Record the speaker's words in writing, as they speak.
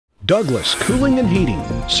Douglas Cooling and Heating,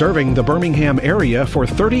 serving the Birmingham area for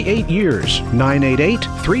 38 years.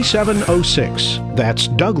 988-3706. That's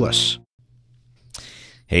Douglas.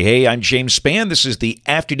 Hey, I'm James Spann. This is the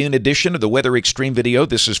afternoon edition of the Weather Xtreme video.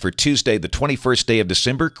 This is for Tuesday, the 21st day of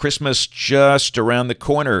December. Christmas just around the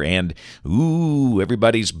corner, and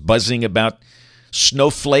everybody's buzzing about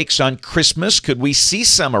snowflakes on Christmas. Could we see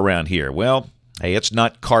some around here? Well, hey, it's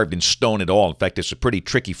not carved in stone at all. In fact, it's a pretty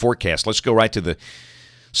tricky forecast. Let's go right to the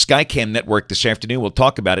Skycam network this afternoon. We'll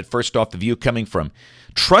talk about it. First off, the view coming from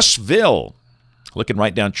Trussville. Looking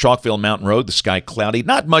right down Chalkville Mountain Road, the sky cloudy.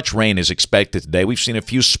 Not much rain is expected today. We've seen a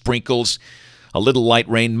few sprinkles, a little light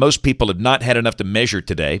rain. Most people have not had enough to measure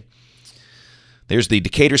today. There's the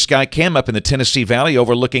Decatur Skycam up in the Tennessee Valley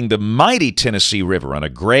overlooking the mighty Tennessee River on a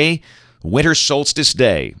gray winter solstice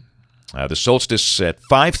day. The solstice at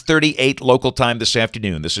 5:38 local time this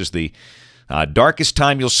afternoon. This is the darkest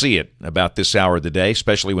time you'll see it about this hour of the day,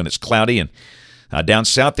 especially when it's cloudy. And down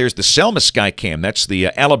south, there's the Selma Skycam. That's the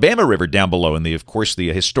Alabama River down below, and of course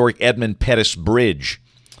the historic Edmund Pettus Bridge.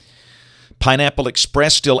 Pineapple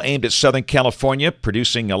Express still aimed at Southern California,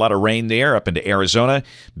 producing a lot of rain there up into Arizona.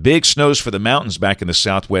 Big snows for the mountains back in the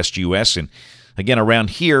Southwest U.S. And again, around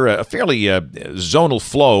here, a fairly zonal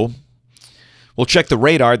flow. We'll check the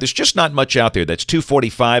radar. There's just not much out there. That's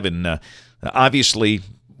 245, and obviously,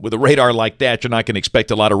 with a radar like that, you're not going to expect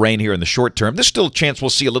a lot of rain here in the short term. There's still a chance we'll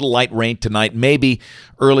see a little light rain tonight, maybe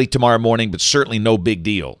early tomorrow morning, but certainly no big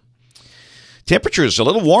deal. Temperatures a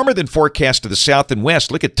little warmer than forecast to the south and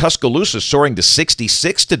west. Look at Tuscaloosa soaring to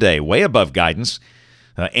 66 today, way above guidance.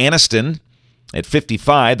 Anniston at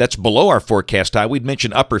 55. That's below our forecast high. We'd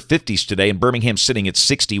mentioned upper 50s today, and Birmingham sitting at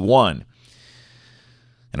 61.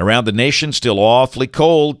 And around the nation, still awfully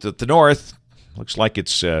cold at the north. Looks like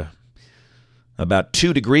it's about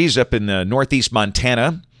 2 degrees up in northeast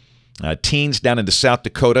Montana, teens down into South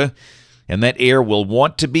Dakota, and that air will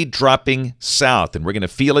want to be dropping south, and we're going to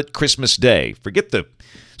feel it Christmas Day. Forget the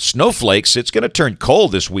snowflakes. It's going to turn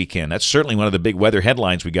cold this weekend. That's certainly one of the big weather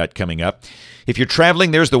headlines we got coming up. If you're traveling,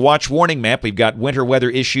 there's the watch warning map. We've got winter weather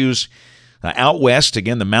issues out west.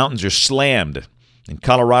 Again, the mountains are slammed in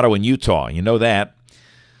Colorado and Utah. You know that.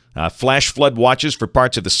 Flash flood watches for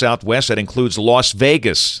parts of the Southwest. That includes Las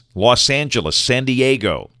Vegas, Los Angeles, San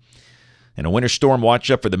Diego. And a winter storm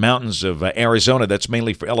watch up for the mountains of Arizona. That's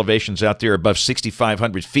mainly for elevations out there above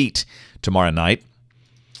 6,500 feet tomorrow night.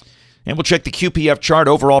 And we'll check the QPF chart.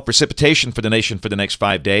 Overall precipitation for the nation for the next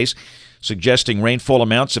 5 days, suggesting rainfall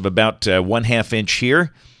amounts of about 1/2 inch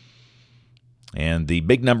here. And the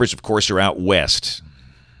big numbers, of course, are out west.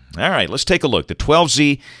 All right, let's take a look. The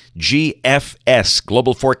 12Z GFS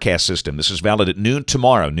Global Forecast System. This is valid at noon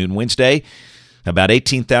tomorrow, noon Wednesday. About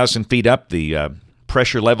 18,000 feet up. The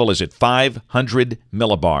pressure level is at 500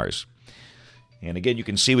 millibars. And again, you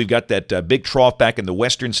can see we've got that big trough back in the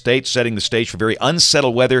western states, setting the stage for very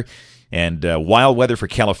unsettled weather and wild weather for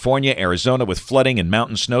California, Arizona, with flooding and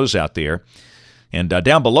mountain snows out there. And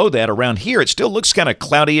down below that, around here, it still looks kind of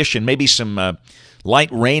cloudy-ish and maybe some light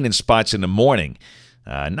rain in spots in the morning.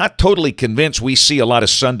 Not totally convinced we see a lot of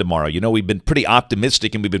sun tomorrow. You know, we've been pretty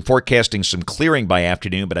optimistic and we've been forecasting some clearing by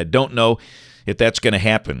afternoon, but I don't know if that's going to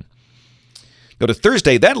happen. Go to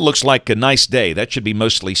Thursday. That looks like a nice day. That should be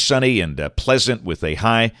mostly sunny and pleasant with a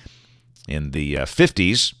high in the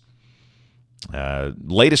 50s.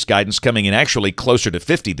 Latest guidance coming in actually closer to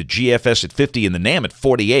 50. The GFS at 50 and the NAM at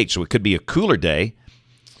 48, so it could be a cooler day.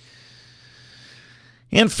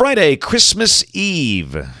 And Friday, Christmas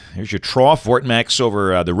Eve. Here's your trough, Vortmax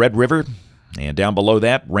over the Red River. And down below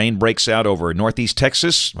that, rain breaks out over northeast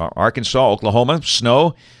Texas, Arkansas, Oklahoma,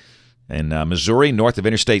 snow, and Missouri, north of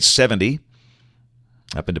Interstate 70,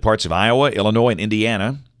 up into parts of Iowa, Illinois, and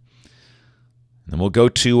Indiana. And we'll go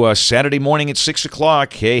to Saturday morning at 6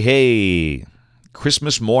 o'clock. Hey,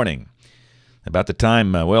 Christmas morning. About the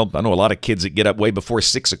time, well, I know a lot of kids that get up way before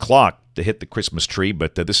 6 o'clock to hit the Christmas tree,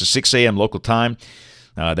 but this is 6 a.m. local time.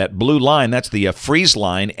 That blue line, that's the freeze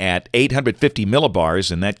line at 850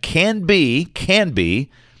 millibars, and that can be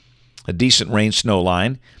a decent rain snow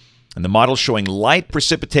line. And the model's showing light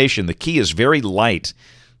precipitation. The key is very light.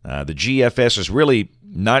 The GFS is really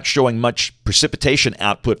not showing much precipitation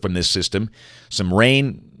output from this system. Some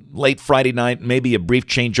rain late Friday night, maybe a brief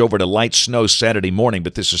change over to light snow Saturday morning,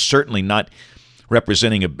 but this is certainly not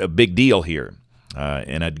representing a big deal here.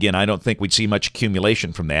 And again, I don't think we'd see much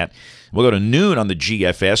accumulation from that. We'll go to noon on the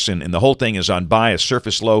GFS, and the whole thing is on by. A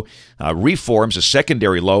surface low reforms a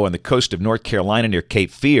secondary low on the coast of North Carolina near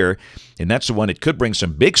Cape Fear, and that's the one that could bring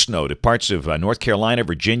some big snow to parts of North Carolina,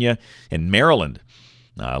 Virginia, and Maryland.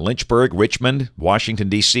 Lynchburg, Richmond, Washington,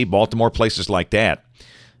 D.C., Baltimore, places like that.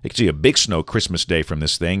 You can see a big snow Christmas Day from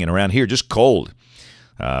this thing, and around here, just cold.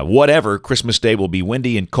 Whatever, Christmas Day will be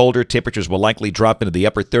windy and colder. Temperatures will likely drop into the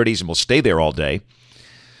upper 30s and will stay there all day.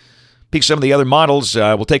 Peek some of the other models.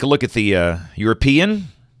 We'll take a look at the European.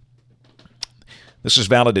 This is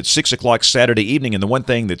valid at 6 o'clock Saturday evening, and the one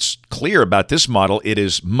thing that's clear about this model, it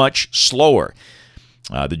is much slower.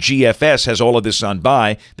 The GFS has all of this on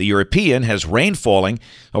by. The European has rain falling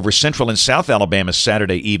over central and south Alabama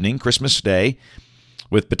Saturday evening, Christmas Day,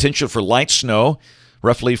 with potential for light snow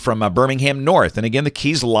roughly from Birmingham north. And again, the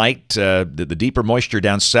key's light. The deeper moisture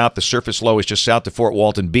down south. The surface low is just south of Fort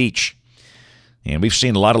Walton Beach. And we've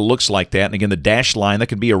seen a lot of looks like that. And again, the dash line, that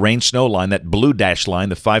could be a rain-snow line, that blue dash line,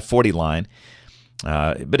 the 540 line.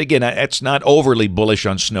 But again, it's not overly bullish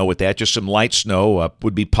on snow with that. Just some light snow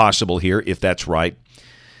would be possible here if that's right.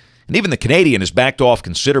 And even the Canadian has backed off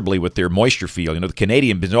considerably with their moisture field. You know, the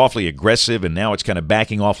Canadian has been awfully aggressive, and now it's kind of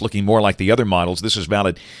backing off, looking more like the other models. This is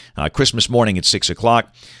valid Christmas morning at 6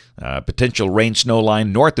 o'clock. Potential rain-snow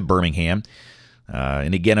line north of Birmingham.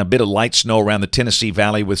 And again, a bit of light snow around the Tennessee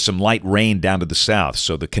Valley with some light rain down to the south.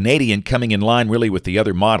 So the Canadian coming in line really with the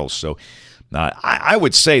other models. So I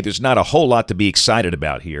would say there's not a whole lot to be excited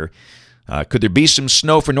about here. Could there be some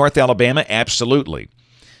snow for North Alabama? Absolutely.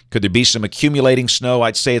 Could there be some accumulating snow?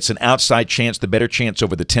 I'd say it's an outside chance, the better chance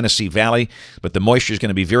over the Tennessee Valley, but the moisture is going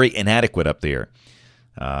to be very inadequate up there.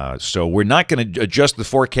 So we're not going to adjust the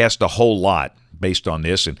forecast a whole lot based on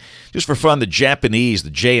this. And just for fun, the Japanese, the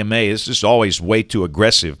JMA, this is always way too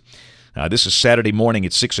aggressive. This is Saturday morning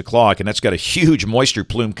at 6 o'clock, and that's got a huge moisture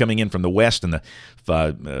plume coming in from the west and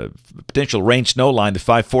the potential rain-snow line, the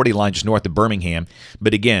 540 line just north of Birmingham.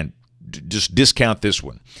 But again, just discount this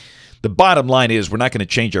one. The bottom line is we're not going to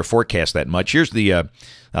change our forecast that much. Here's the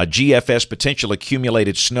GFS potential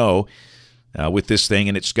accumulated snow with this thing,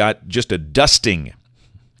 and it's got just a dusting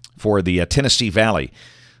for the Tennessee Valley.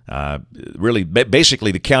 Really,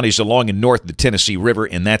 basically the counties along and north of the Tennessee River,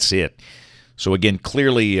 and that's it. So again,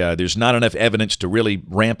 clearly there's not enough evidence to really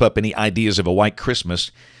ramp up any ideas of a white Christmas.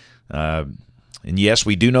 And yes,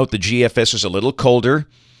 we do note the GFS is a little colder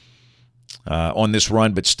on this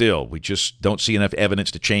run, but still, we just don't see enough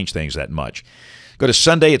evidence to change things that much. Go to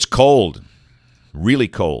Sunday, it's cold, really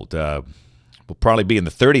cold. We'll probably be in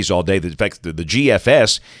the 30s all day. In fact, the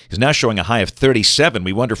GFS is now showing a high of 37.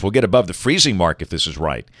 We wonder if we'll get above the freezing mark if this is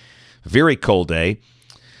right. Very cold day.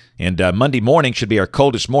 And Monday morning should be our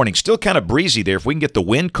coldest morning. Still kind of breezy there. If we can get the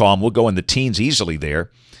wind calm, we'll go in the teens easily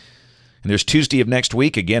there. And there's Tuesday of next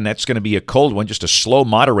week. Again, that's going to be a cold one, just a slow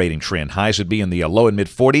moderating trend. Highs would be in the low and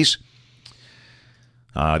mid-40s.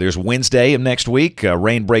 There's Wednesday of next week.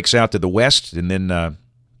 Rain breaks out to the west, and then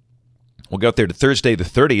we'll go out there to Thursday the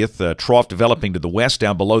 30th. Trough developing to the west.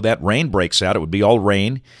 Down below that, rain breaks out. It would be all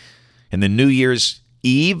rain. And then New Year's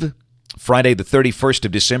Eve, Friday the 31st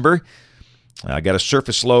of December. Got a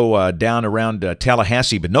surface low down around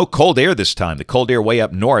Tallahassee, but no cold air this time. The cold air way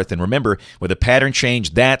up north. And remember, with a pattern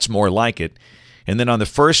change, that's more like it. And then on the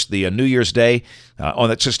 1st, the New Year's Day, on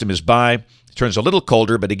that system is by. It turns a little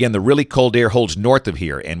colder, but again, the really cold air holds north of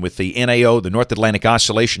here. And with the NAO, the North Atlantic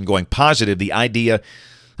Oscillation, going positive, the idea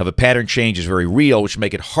of a pattern change is very real, which will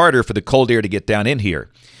make it harder for the cold air to get down in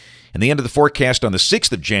here. And the end of the forecast on the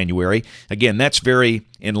 6th of January, again, that's very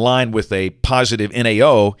in line with a positive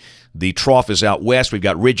NAO. The trough is out west. We've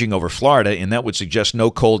got ridging over Florida, and that would suggest no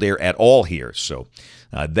cold air at all here. So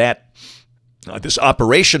this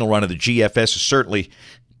operational run of the GFS is certainly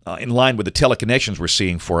in line with the teleconnections we're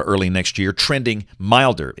seeing for early next year, trending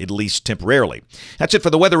milder, at least temporarily. That's it for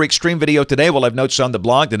the Weather Xtreme video today. We'll have notes on the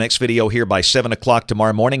blog. The next video here by 7 o'clock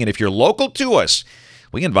tomorrow morning. And if you're local to us,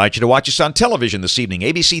 we invite you to watch us on television this evening,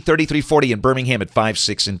 ABC 3340 in Birmingham at 5,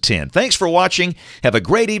 6, and 10. Thanks for watching. Have a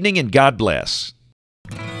great evening, and God bless.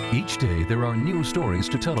 Each day, there are new stories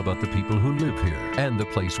to tell about the people who live here and the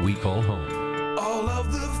place we call home. All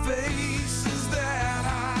of the faces that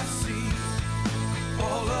I see,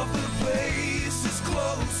 all of the places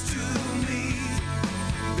close to me,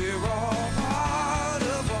 they're all part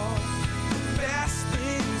of all the best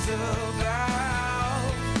things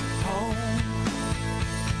about home.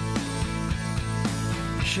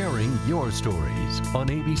 Sharing your stories on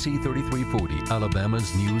ABC 3340,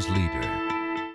 Alabama's news leader.